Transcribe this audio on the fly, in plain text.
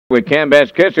With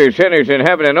Cambest Kisser, Sinners in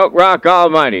Heaven, and Oak Rock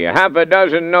Almighty. A half a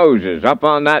dozen noses up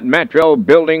on that Metro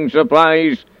Building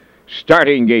Supplies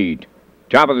starting gate.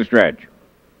 Top of the stretch.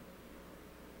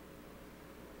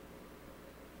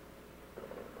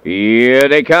 Here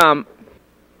they come.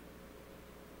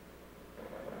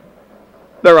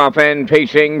 The rough end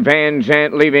pacing, Van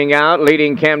Zant leaving out,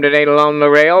 leading Candidate along the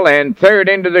rail, and third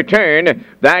into the turn,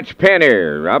 that's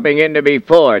Penner. Upping in to be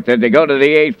fourth. As they go to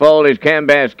the eighth fold is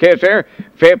Cambest Kisser.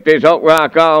 Fifth is Oak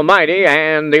Rock Almighty,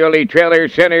 and the early trailer,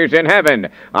 Sinners in Heaven.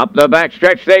 Up the back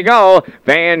stretch they go.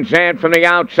 Van Zant from the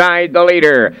outside, the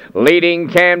leader. Leading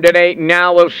Candidate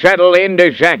now will settle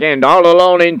into second. All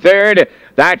alone in third,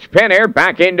 that's Penner.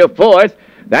 Back into fourth.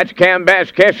 That's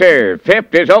Cambest Kisser.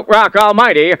 Fifth is Oak Rock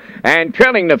Almighty. And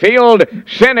trailing the field,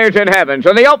 Sinners in Heaven.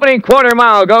 So the opening quarter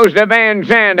mile goes to Van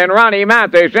Zandt and Ronnie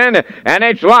Matheson. And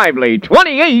it's lively.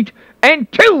 28-2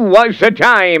 was the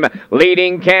time.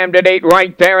 Leading Candidate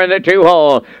right there in the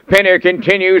two-hole. Penner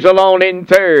continues alone in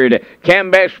third.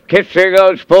 Cambest Kisser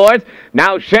goes fourth.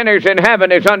 Now Sinners in Heaven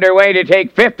is underway to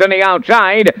take fifth on the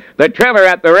outside. The trailer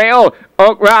at the rail,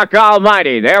 Oak Rock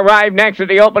Almighty. They arrive next at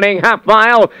the opening half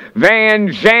mile.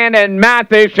 Van Zandt and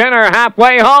Matheson are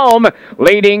halfway home.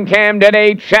 Leading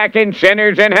Candidate second,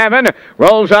 Sinners in Heaven.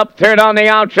 Rolls up third on the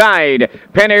outside.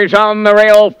 Penner's on the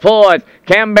rail fourth.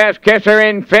 Cambest Kisser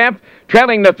in fifth.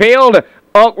 Trailing the field,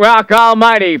 Oak Rock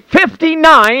Almighty,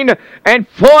 59 and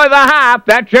for the half.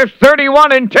 That's just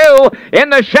 31-2 in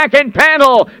the second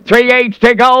panel. 3/8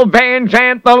 to go. Van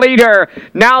Zandt the leader.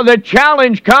 Now the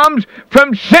challenge comes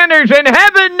from Sinners in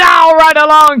Heaven now right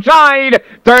alongside.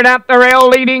 Third at the rail,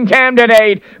 leading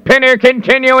Candidate. Penner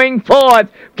continuing fourth.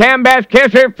 Cambest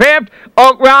Kisser fifth.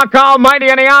 Oak Rock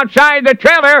Almighty on the outside. The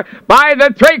trailer by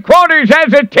the three-quarters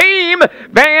as a team.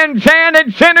 Van Zandt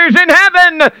and Sinners in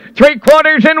Heaven.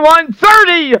 3/4 and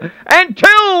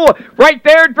 1/30-2. Right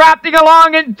there drafting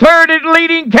along in third is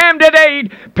leading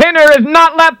Candidate. Penner has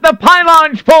not left the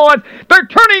pylons fourth. They're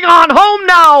turning on home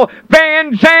now.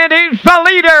 Van Zandt is the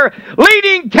leader.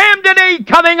 Leading Candidate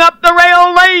coming up the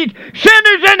rail late.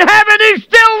 Sinners in Heaven is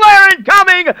still there and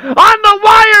coming on the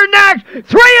wire next.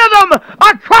 Three of them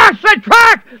across the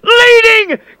track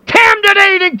leading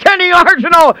Candidate and Kenny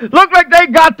Arsenal. Look like they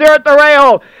got there at the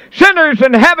rail. Sinners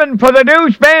in Heaven for the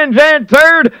deuce. Van Zandt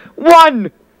third.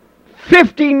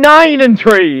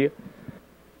 1:59-3.